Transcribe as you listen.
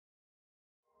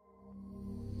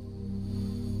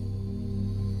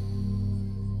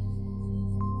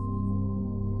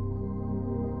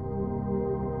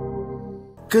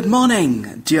Good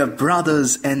morning, dear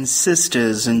brothers and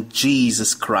sisters in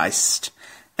Jesus Christ,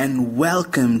 and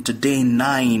welcome to day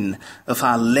 9 of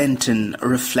our Lenten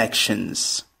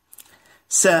reflections.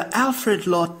 Sir Alfred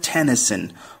Lord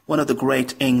Tennyson, one of the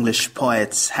great English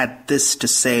poets, had this to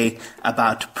say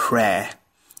about prayer.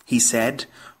 He said,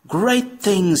 "Great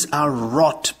things are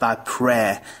wrought by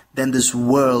prayer than this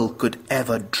world could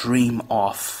ever dream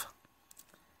of."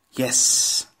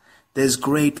 Yes, there's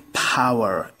great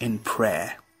power in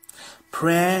prayer.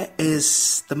 Prayer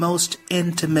is the most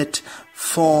intimate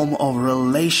form of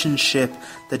relationship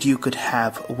that you could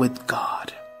have with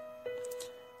God.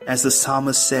 As the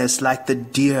psalmist says, like the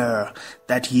deer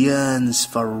that yearns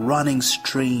for running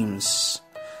streams,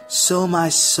 so my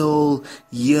soul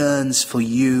yearns for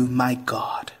you, my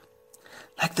God.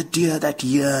 Like the deer that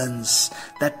yearns,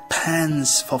 that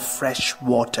pants for fresh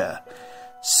water,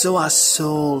 so our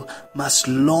soul must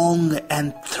long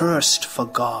and thirst for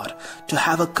God, to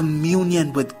have a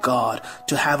communion with God,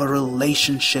 to have a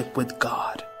relationship with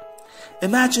God.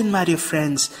 Imagine, my dear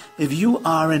friends, if you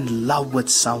are in love with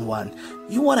someone,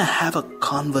 you want to have a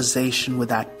conversation with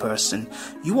that person.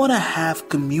 You want to have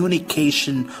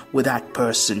communication with that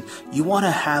person. You want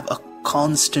to have a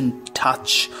constant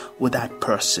touch with that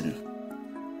person.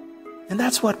 And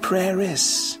that's what prayer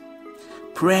is.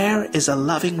 Prayer is a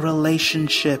loving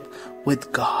relationship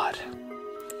with God.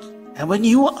 And when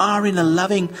you are in a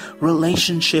loving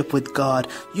relationship with God,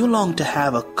 you long to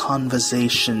have a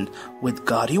conversation with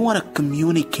God. You want to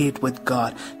communicate with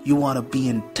God. You want to be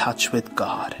in touch with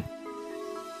God.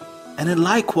 And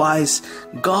likewise,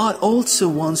 God also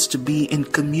wants to be in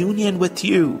communion with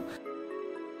you,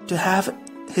 to have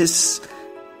His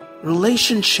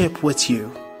relationship with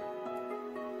you.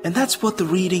 And that's what the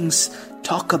readings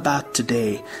talk about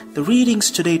today. The readings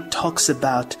today talks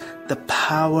about the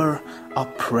power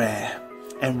of prayer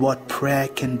and what prayer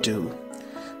can do.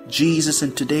 Jesus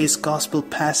in today's gospel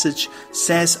passage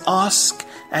says, "Ask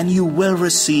and you will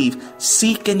receive,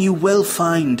 seek and you will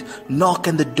find, knock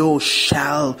and the door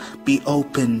shall be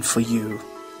open for you."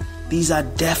 These are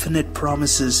definite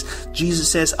promises. Jesus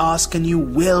says, ask and you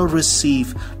will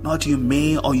receive, not you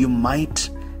may or you might.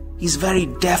 He's very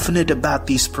definite about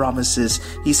these promises.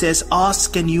 He says,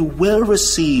 ask and you will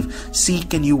receive,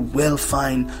 seek and you will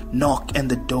find, knock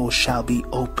and the door shall be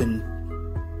open.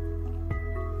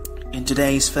 In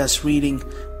today's first reading,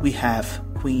 we have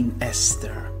Queen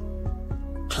Esther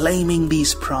claiming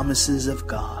these promises of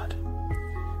God.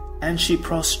 And she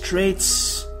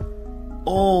prostrates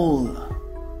all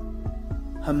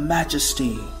her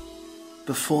majesty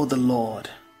before the Lord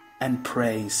and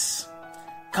prays.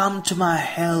 "Come to my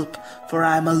help, for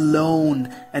I am alone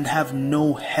and have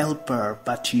no helper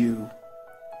but you."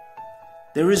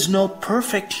 There is no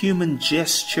perfect human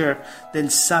gesture than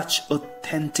such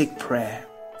authentic prayer.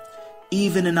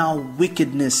 Even in our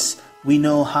wickedness, we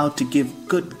know how to give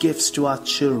good gifts to our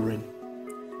children,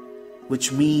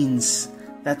 which means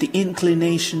that the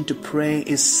inclination to pray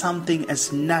is something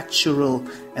as natural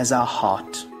as our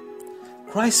heart.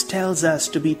 Christ tells us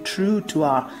to be true to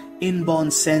our inborn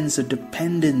sense of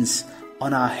dependence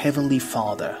on our Heavenly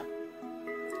Father.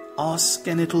 Ask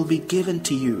and it will be given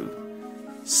to you.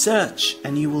 Search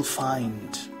and you will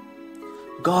find.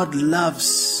 God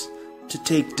loves to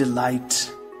take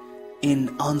delight in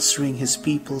answering His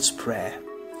people's prayer,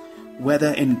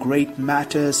 whether in great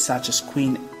matters such as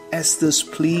Queen Esther's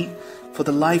plea for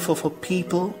the life of her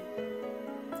people,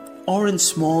 or in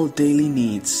small daily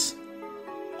needs.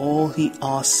 All He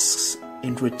asks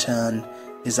in return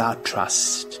is our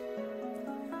trust.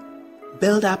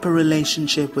 Build up a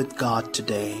relationship with God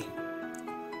today.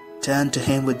 Turn to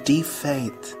Him with deep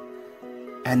faith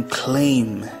and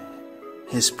claim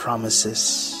His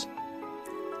promises.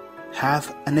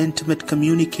 Have an intimate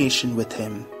communication with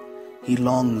Him. He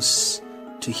longs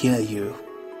to hear you.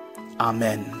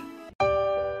 Amen.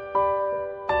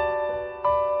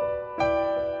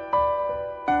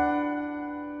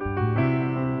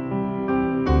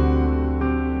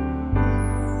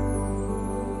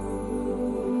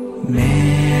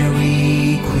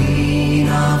 Mary, Queen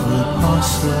of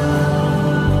Apostles,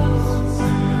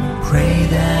 pray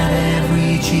that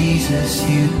every Jesus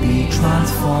you'd be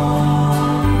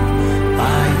transformed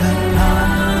by the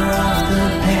power of the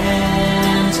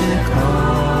Pentecost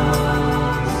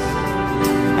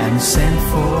and sent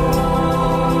forth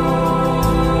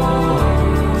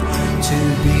to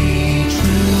be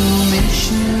true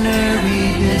missionary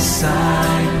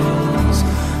disciples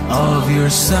of your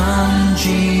Son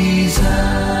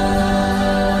Jesus.